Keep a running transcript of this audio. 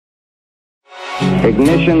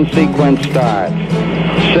Ignition sequence start.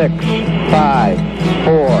 6, 5,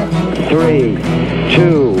 4, 3,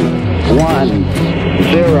 2, 1,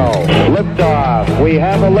 0. Liftoff. We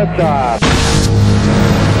have a liftoff.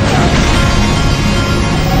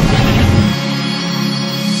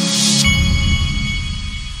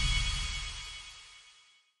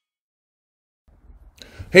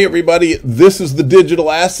 Hey everybody, this is the Digital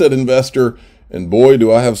Asset Investor, and boy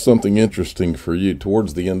do I have something interesting for you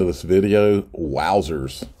towards the end of this video.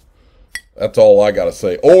 Wowzers. That's all I gotta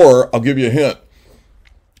say. Or, I'll give you a hint.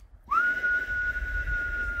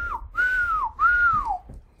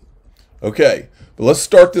 Okay, but let's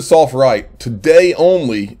start this off right. Today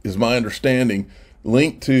only, is my understanding,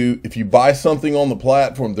 Linqto, if you buy something on the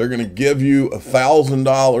platform, they're gonna give you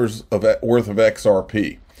 $1,000 worth of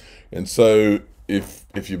XRP. And so, if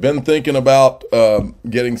you've been thinking about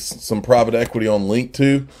getting some private equity on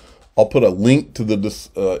Linqto, I'll put a link to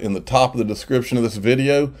the in the top of the description of this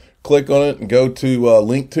video. Click on it and go to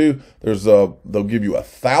Linqto. They'll give you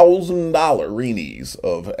 $1,000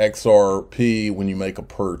 of XRP when you make a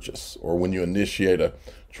purchase, or when you initiate a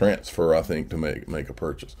transfer, I think, to make a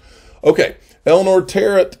purchase. Okay, Eleanor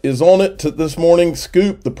Tarrant is on it this morning.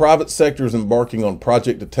 Scoop: the private sector is embarking on a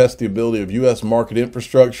project to test the ability of U.S. market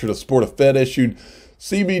infrastructure to support a Fed-issued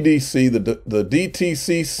CBDC, the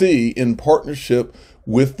DTCC, in partnership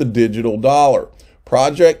with the digital dollar.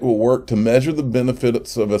 Project will work to measure the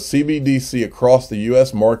benefits of a CBDC across the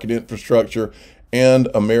U.S. market infrastructure and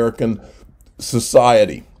American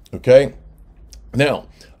society. Okay, now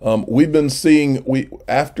we've been seeing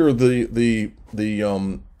after the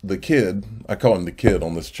kid, I call him the kid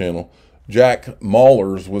on this channel, Jack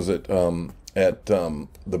Mallers, was at the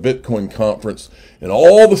Bitcoin conference, and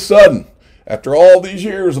all of a sudden, after all these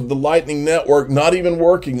years of the Lightning Network not even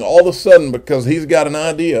working, all of a sudden, because he's got an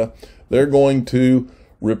idea, they're going to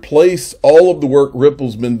replace all of the work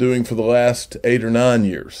Ripple's been doing for the last 8 or 9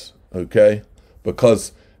 years, okay?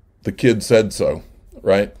 Because the kid said so,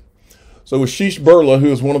 right? So Ashish Birla,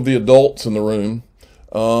 who is one of the adults in the room,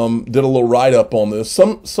 did a little write-up on this.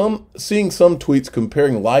 Seeing some tweets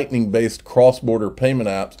comparing Lightning-based cross-border payment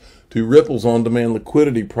apps to Ripple's on-demand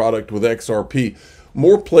liquidity product with XRP.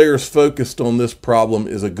 More players focused on this problem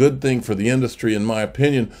is a good thing for the industry, in my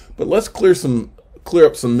opinion, but let's clear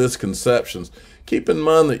up some misconceptions. Keep in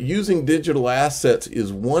mind that using digital assets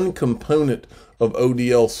is one component of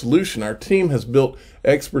ODL solution. Our team has built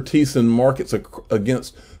expertise in markets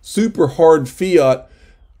against super hard fiat,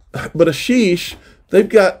 but Ashish, they've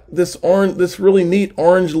got this really neat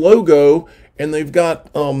orange logo, and they've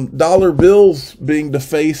got dollar bills being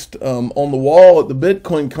defaced on the wall at the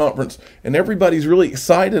Bitcoin conference, and everybody's really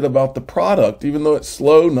excited about the product, even though it's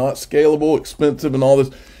slow, not scalable, expensive, and all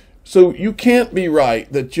this. So you can't be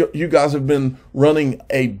right that you guys have been running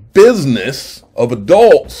a business of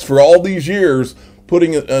adults for all these years,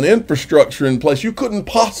 putting an infrastructure in place. You couldn't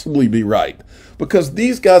possibly be right, because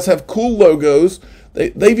these guys have cool logos.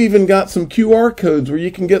 They've even got some QR codes where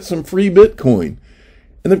you can get some free Bitcoin.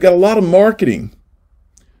 And they've got a lot of marketing.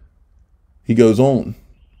 He goes on.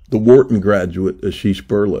 The Wharton graduate, Ashish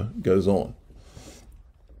Birla, goes on.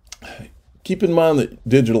 Keep in mind that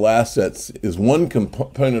digital assets is one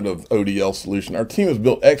component of ODL solution. Our team has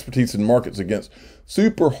built expertise in markets against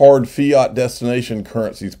super hard fiat destination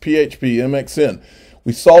currencies, PHP, MXN.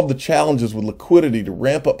 We solved the challenges with liquidity to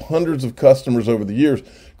ramp up hundreds of customers over the years.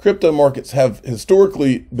 Crypto markets have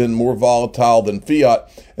historically been more volatile than fiat,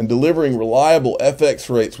 and delivering reliable FX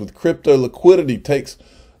rates with crypto liquidity takes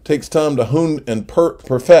time to hone and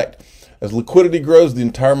perfect. As liquidity grows, the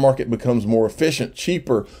entire market becomes more efficient,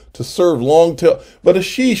 cheaper to serve long tail. But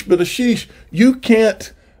Ashish, you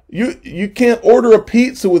can't order a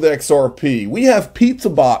pizza with XRP. We have pizza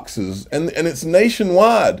boxes, and it's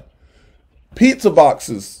nationwide. Pizza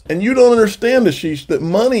boxes. And you don't understand, Ashish, that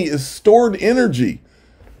money is stored energy.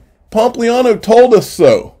 Pompliano told us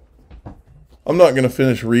so. I'm not going to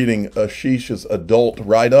finish reading Ashish's adult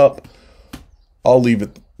write-up. I'll leave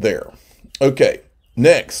it there. Okay,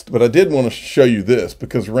 next. But I did want to show you this,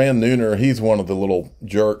 because Rand Nooner, he's one of the little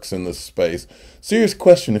jerks in this space. Serious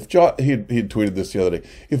question. If he'd tweeted this the other day.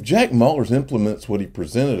 If Jack Mallers implements what he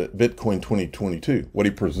presented at Bitcoin 2022, what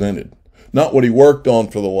he presented, not what he worked on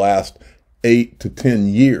for the last 8 to 10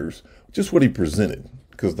 years, just what he presented,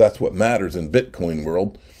 because that's what matters in Bitcoin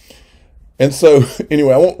world. And so,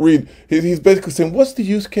 anyway, I won't read. He's basically saying, what's the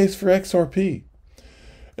use case for XRP?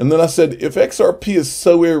 And then I said, if XRP is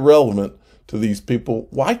so irrelevant to these people,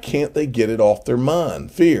 why can't they get it off their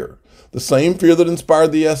mind? Fear. The same fear that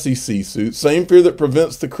inspired the SEC suit, same fear that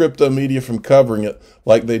prevents the crypto media from covering it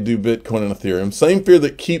like they do Bitcoin and Ethereum, same fear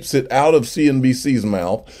that keeps it out of CNBC's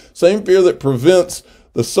mouth, same fear that prevents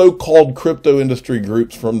the so-called crypto industry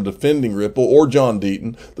groups from defending Ripple or John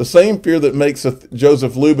Deaton, the same fear that makes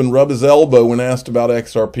Joseph Lubin rub his elbow when asked about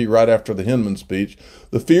XRP right after the Hinman speech.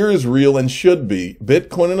 The fear is real and should be.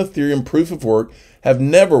 Bitcoin and Ethereum proof of work have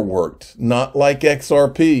never worked, not like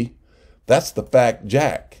XRP. That's the fact,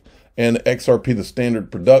 Jack. And XRP, the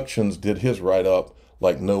Standard Productions, did his write-up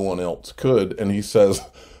like no one else could. And he says,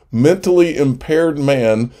 mentally impaired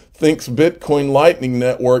man thinks Bitcoin Lightning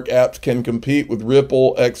Network apps can compete with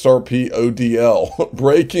Ripple, XRP, ODL.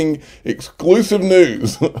 Breaking exclusive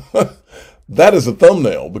news. That is a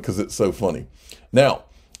thumbnail because it's so funny. Now,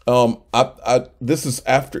 this is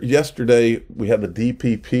after yesterday. We had the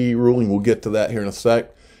DPP ruling. We'll get to that here in a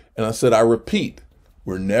sec. And I said, I repeat,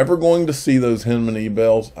 we're never going to see those Hinman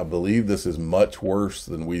e-bells. I believe this is much worse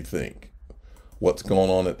than we think. What's going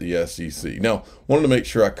on at the SEC. Now, wanted to make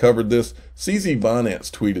sure I covered this. CZ Binance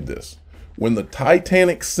tweeted this. When the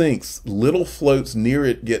Titanic sinks, little floats near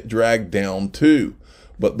it get dragged down too,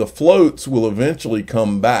 but the floats will eventually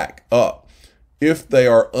come back up if they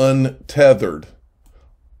are untethered.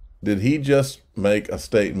 Did he just make a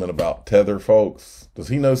statement about tether, folks? Does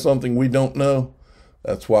he know something we don't know?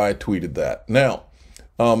 That's why I tweeted that. Now,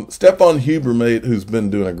 Stefan Huber, who's been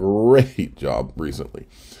doing a great job recently,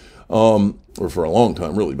 or for a long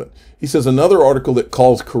time, really, but he says another article that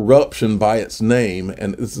calls corruption by its name,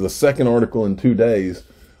 and this is the second article in 2 days,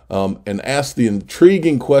 and asks the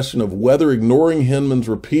intriguing question of whether ignoring Hinman's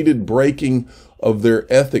repeated breaking of their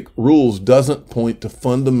ethic rules doesn't point to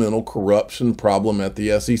fundamental corruption problem at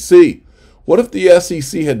the SEC. What if the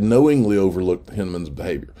SEC had knowingly overlooked Hinman's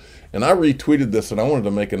behavior? And I retweeted this, and I wanted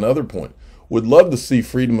to make another point. Would love to see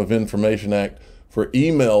Freedom of Information Act for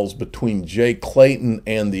emails between Jay Clayton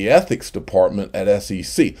and the ethics department at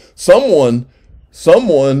SEC. I'm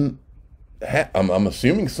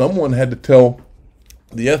assuming someone had to tell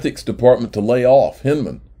the ethics department to lay off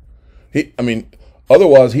Hinman.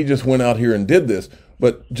 Otherwise he just went out here and did this.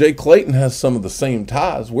 But Jay Clayton has some of the same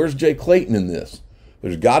ties. Where's Jay Clayton in this?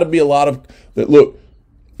 There's got to be a lot of that. Look,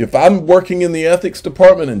 if I'm working in the ethics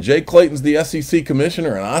department and Jay Clayton's the SEC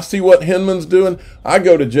commissioner and I see what Hinman's doing, I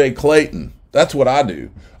go to Jay Clayton. That's what I do.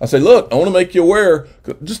 I say, look, I want to make you aware,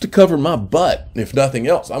 just to cover my butt, if nothing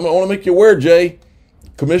else. I want to make you aware, Jay,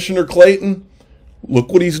 Commissioner Clayton,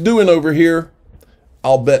 look what he's doing over here.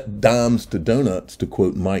 I'll bet dimes to donuts, to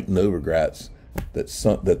quote Mike Novogratz,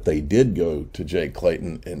 that they did go to Jay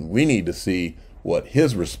Clayton, and we need to see what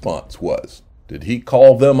his response was. Did he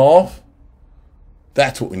call them off?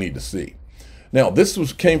 That's what we need to see. Now,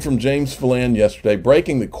 this came from James Phelan yesterday.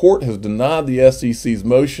 Breaking, the court has denied the SEC's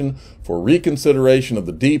motion for reconsideration of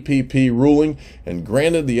the DPP ruling and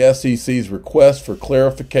granted the SEC's request for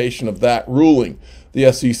clarification of that ruling. The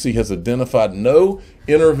SEC has identified no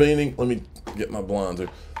intervening, let me get my blinds here,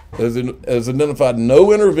 has identified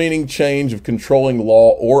no intervening change of controlling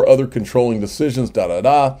law or other controlling decisions,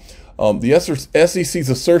 The SEC's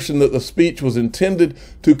assertion that the speech was intended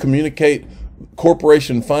to communicate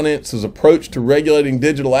corporation finance's approach to regulating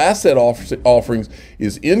digital asset offerings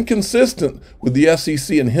is inconsistent with the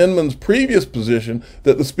SEC and Hinman's previous position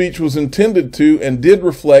that the speech was intended to and did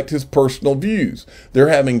reflect his personal views. They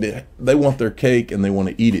want their cake and they want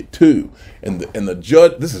to eat it too. And the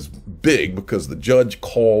judge, this is big because the judge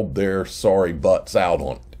called their sorry butts out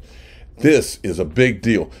on it. This is a big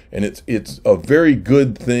deal, and it's a very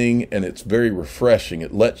good thing, and it's very refreshing.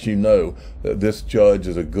 It lets you know that this judge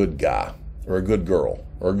is a good guy, or a good girl,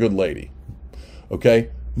 or a good lady.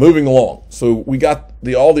 Okay, moving along. So we got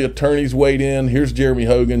all the attorneys weighed in. Here's Jeremy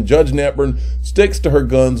Hogan. Judge Netburn sticks to her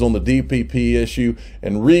guns on the DPP issue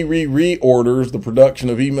and reorders the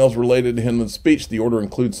production of emails related to Hinman's speech. The order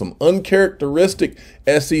includes some uncharacteristic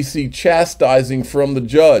SEC chastising from the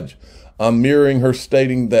judge. I'm mirroring her,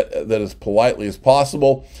 stating that as politely as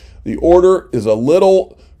possible. The order is a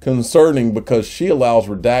little concerning because she allows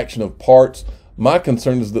redaction of parts. My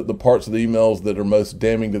concern is that the parts of the emails that are most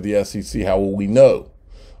damning to the SEC, how will we know?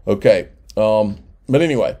 Okay, but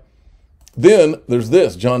anyway, then there's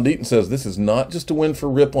this. John Deaton says this is not just a win for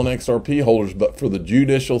Ripple and XRP holders, but for the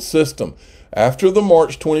judicial system. After the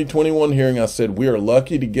March 2021 hearing, I said we are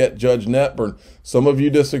lucky to get Judge Netburn. Some of you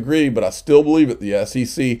disagree, but I still believe it. The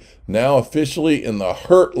SEC now officially in the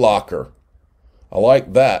hurt locker. I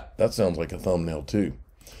like that. That sounds like a thumbnail too.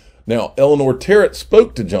 Now, Eleanor Terrett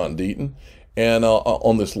spoke to John Deaton and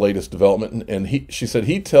on this latest development. And she said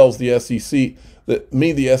he tells the SEC that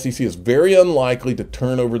the SEC is very unlikely to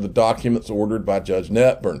turn over the documents ordered by Judge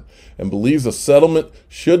Netburn and believes a settlement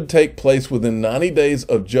should take place within 90 days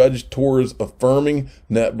of Judge Torres affirming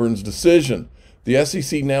Netburn's decision. The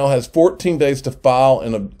SEC now has 14 days to file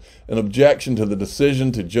an objection to the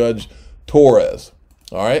decision to Judge Torres.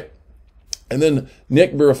 All right. And then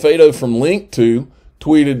Nick Barafado from Linqto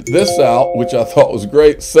tweeted this out, which I thought was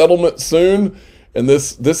great. Settlement soon. And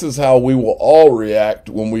this is how we will all react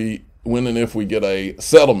when and if we get a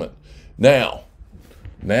settlement. Now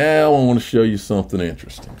I want to show you something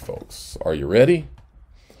interesting, folks. Are you ready?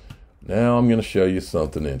 Now I'm going to show you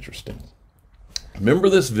something interesting. Remember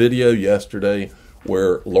this video yesterday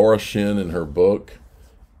where Laura Shin in her book,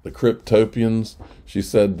 The Cryptopians, she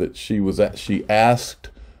said that she asked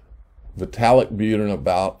Vitalik Buterin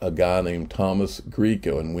about a guy named Thomas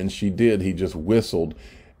Grieco, and when she did, he just whistled,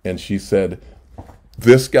 and she said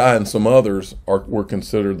this guy and some others were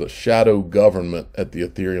considered the shadow government at the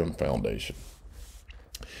Ethereum Foundation.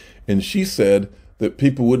 And she said that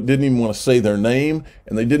people didn't even want to say their name,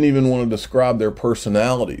 and they didn't even want to describe their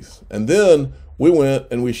personalities. And then we went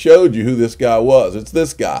and we showed you who this guy was. It's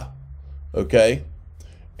this guy, okay?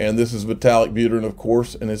 And this is Vitalik Buterin, of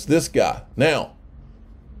course, and it's this guy. Now,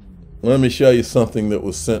 let me show you something that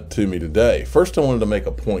was sent to me today. First, I wanted to make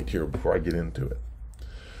a point here before I get into it.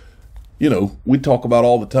 You know, we talk about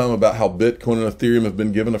all the time about how Bitcoin and Ethereum have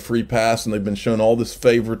been given a free pass and they've been shown all this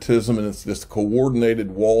favoritism, and it's this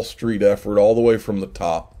coordinated Wall Street effort all the way from the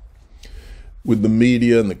top with the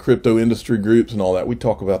media and the crypto industry groups and all that. We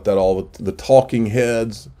talk about that all, the talking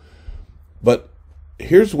heads. But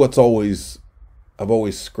here's what's I've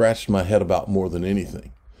always scratched my head about more than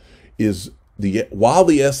anything is while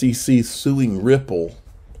the SEC suing Ripple,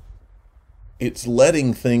 it's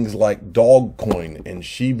letting things like Dogcoin and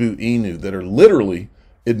Shiba Inu that are literally,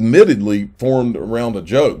 admittedly formed around a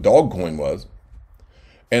joke. Dogcoin was.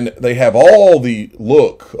 And they have all the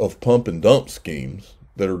look of pump and dump schemes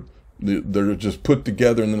that are just put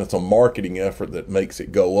together, and then it's a marketing effort that makes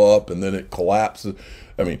it go up and then it collapses.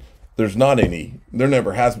 I mean, there's not any, there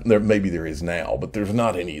never has been, maybe there is now, but there's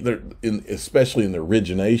not any, especially in the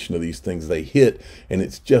origination of these things, they hit and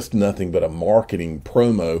it's just nothing but a marketing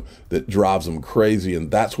promo that drives them crazy, and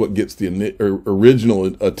that's what gets the original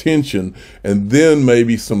attention, and then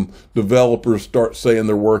maybe some developers start saying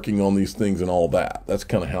they're working on these things and all that. That's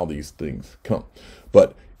kind of how these things come.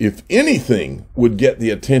 But if anything would get the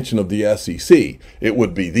attention of the SEC, it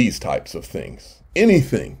would be these types of things.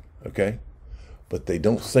 Anything, okay? But they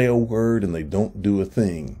don't say a word and they don't do a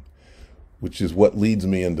thing, which is what leads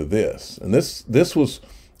me into this. And this was,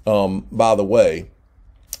 by the way,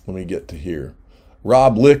 let me get to here.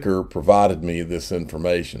 Rob Licker provided me this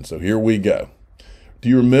information. So here we go. Do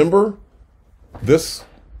you remember this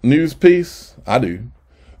news piece? I do.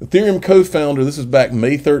 Ethereum co-founder, this is back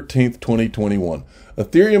May 13th, 2021.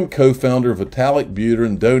 Ethereum co-founder Vitalik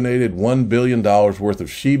Buterin donated $1 billion worth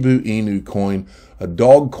of Shiba Inu coin, a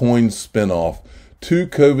Dogcoin spinoff, to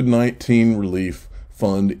COVID-19 relief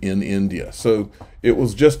fund in India. So it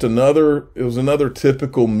was just another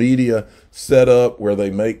typical media setup where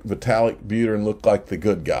they make Vitalik Buterin look like the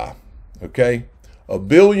good guy. Okay? $1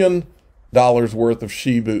 billion worth of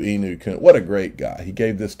Shiba Inu. What a great guy. He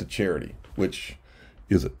gave this to charity, which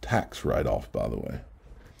is a tax write-off, by the way.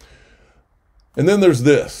 And then there's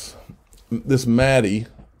this Maddie.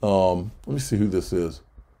 Let me see who this is.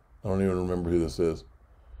 I don't even remember who this is.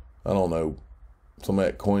 I don't know. Somebody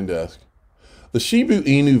at CoinDesk. The Shiba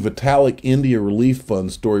Inu Vitalik India Relief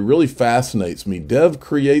Fund story really fascinates me. Dev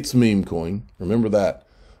creates meme coin. Remember that.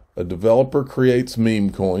 A developer creates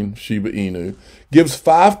meme coin, Shiba Inu, gives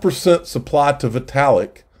 5% supply to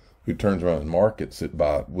Vitalik, who turns around and markets it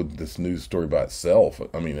with this news story by itself.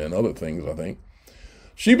 I mean, and other things, I think.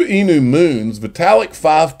 Shiba Inu moons. Vitalik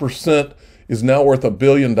 5% is now worth $1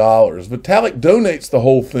 billion. Vitalik donates the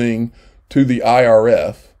whole thing to the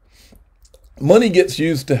IRF. Money gets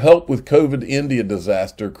used to help with COVID India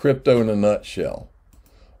disaster, crypto in a nutshell.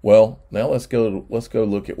 Well, now let's go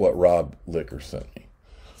look at what Rob Licker sent me.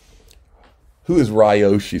 Who is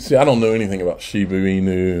Ryoshi? See, I don't know anything about Shiba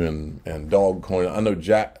Inu and Dogcoin. I know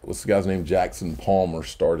what's the guy's name? Jackson Palmer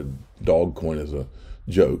started Dogcoin as a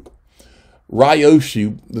joke.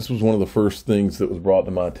 Ryoshi, this was one of the first things that was brought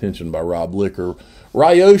to my attention by Rob Licker.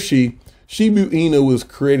 Ryoshi, Shiba Inu was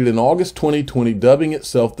created in August 2020, dubbing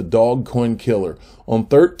itself the Dogcoin Killer. On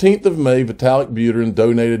 13th of May, Vitalik Buterin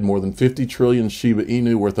donated more than 50 trillion Shiba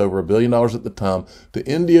Inu, worth over $1 billion at the time, to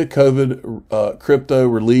India COVID crypto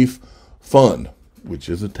relief fund, which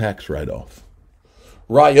is a tax write-off.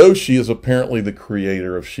 Ryoshi is apparently the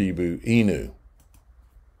creator of Shiba Inu.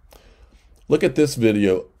 Look at this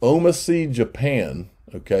video, Omasi Japan,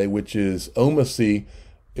 okay, which is, Omasi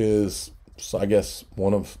is, I guess,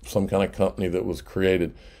 one of some kind of company that was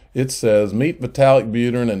created. It says, meet Vitalik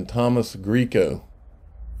Buterin and Thomas Greco.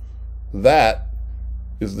 That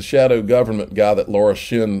is the shadow government guy that Laura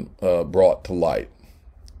Shin brought to light.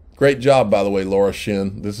 Great job, by the way, Laura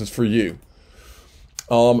Shin. This is for you.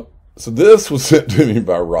 So this was sent to me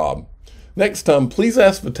by Rob. Next time, please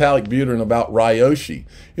ask Vitalik Buterin about Ryoshi.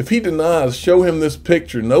 If he denies, show him this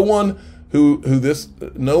picture. No one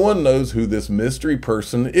knows who this mystery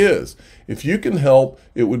person is. If you can help,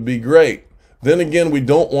 it would be great. Then again, we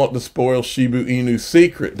don't want to spoil Shiba Inu's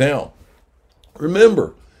secret. Now,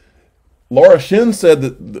 remember, Laura Shin said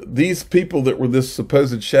that these people that were this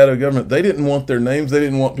supposed shadow government, they didn't want their names. They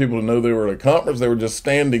didn't want people to know they were at a conference. They were just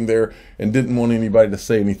standing there and didn't want anybody to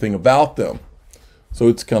say anything about them. So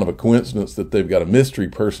it's kind of a coincidence that they've got a mystery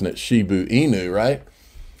person at Shiba Inu, right?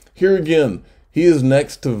 Here again, he is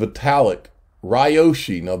next to Vitalik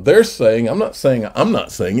Ryoshi. Now they're saying, I'm not saying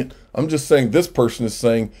it. I'm just saying this person is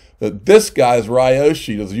saying that this guy is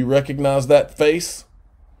Ryoshi. Do you recognize that face?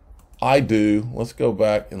 I do. Let's go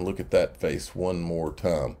back and look at that face one more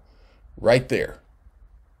time. Right there.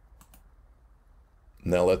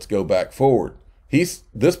 Now let's go back forward.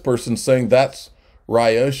 This person's saying that's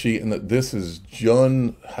Ryoshi and that this is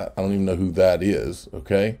Jun. I don't even know who that is.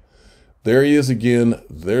 Okay. There he is again.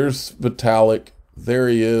 There's Vitalik. There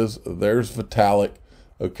he is. There's Vitalik.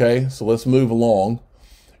 Okay. So let's move along.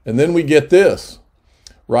 And then we get this.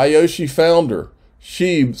 Ryoshi founder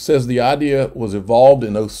Sheeb says the idea was evolved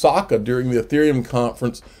in Osaka during the Ethereum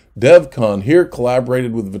conference. DevCon here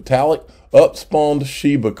collaborated with Vitalik, upspawned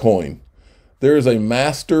Shiba coin. There is a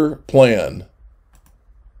master plan.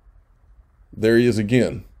 There he is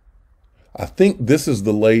again. I think this is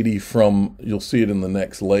the lady from, you'll see it in the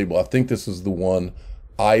next label. I think this is the one,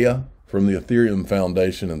 Aya from the Ethereum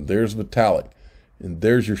Foundation. And there's Vitalik. And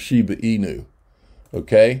there's your Shiba Inu.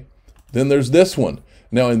 Okay. Then there's this one.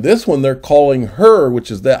 Now in this one, they're calling her,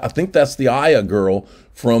 which is that, I think that's the Aya girl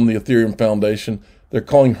from the Ethereum Foundation. They're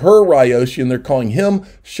calling her Ryoshi and they're calling him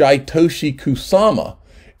Shaitoshi Kusama.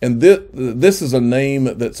 And this is a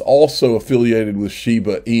name that's also affiliated with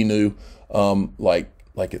Shiba Inu.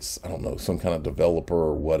 Like it's, I don't know, some kind of developer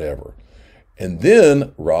or whatever. And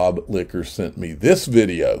then Rob Licker sent me this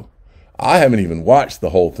video. I haven't even watched the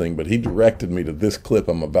whole thing, but he directed me to this clip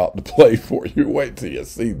I'm about to play for you. Wait till you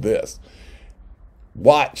see this.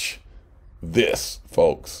 Watch this,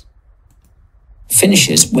 folks.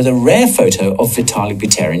 Finishes with a rare photo of Vitalik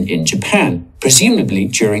Buterin in Japan, presumably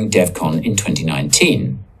during DevCon in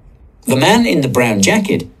 2019. The man in the brown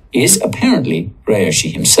jacket is apparently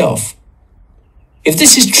Ryoshi himself. If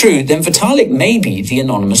this is true, then Vitalik may be the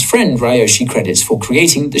anonymous friend Ryoshi credits for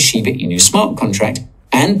creating the Shiba Inu smart contract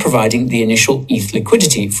and providing the initial ETH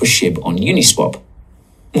liquidity for SHIB on Uniswap.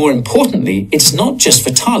 More importantly, it's not just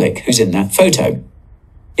Vitalik who's in that photo.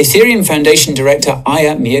 Ethereum Foundation Director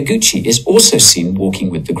Aya Miyaguchi is also seen walking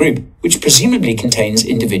with the group, which presumably contains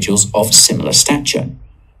individuals of similar stature.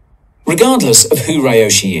 Regardless of who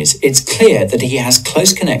Ryoshi is, it's clear that he has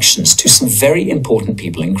close connections to some very important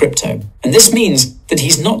people in crypto. And this means that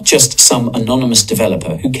he's not just some anonymous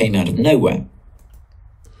developer who came out of nowhere.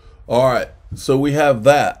 All right, so we have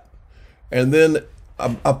that. And then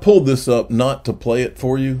I pulled this up not to play it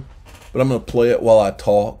for you, but I'm going to play it while I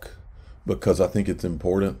talk because I think it's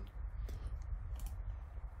important.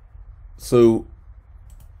 So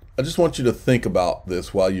I just want you to think about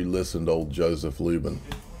this while you listen to old Joseph Lubin.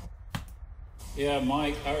 Yeah,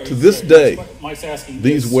 Mike. To this day, Mike's asking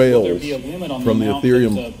these whales from the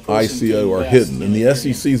Ethereum ICO are hidden, and the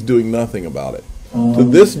SEC is doing nothing about it. To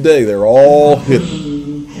this day, they're all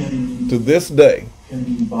hidden. To this day.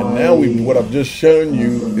 And now what I've just shown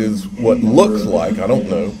you is what looks like, I don't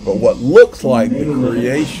know, but what looks like the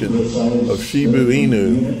creation of Shiba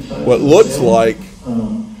Inu, what looks like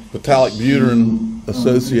Vitalik Buterin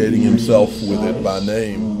associating himself with it by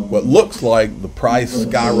name, what looks like the price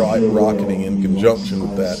skyrocketing in conjunction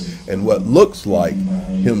with that, and what looks like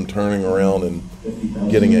him turning around and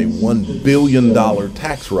getting a $1 billion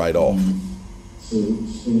tax write-off.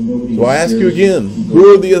 So I ask you again,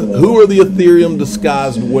 who are the Ethereum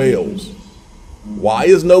disguised whales? Why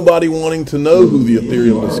is nobody wanting to know who the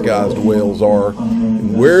Ethereum disguised whales are?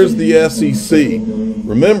 And where's the SEC?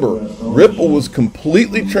 Remember, Ripple was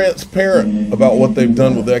completely transparent about what they've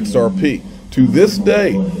done with XRP. To this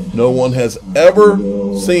day, no one has ever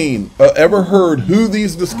seen, ever heard who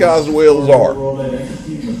these disguised whales are.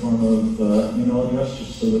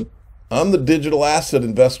 I'm the digital asset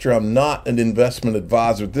investor. I'm not an investment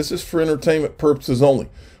advisor. This is for entertainment purposes only.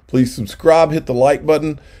 Please subscribe, hit the like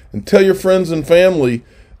button, and tell your friends and family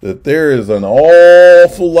that there is an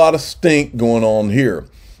awful lot of stink going on here.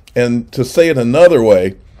 And to say it another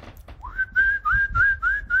way,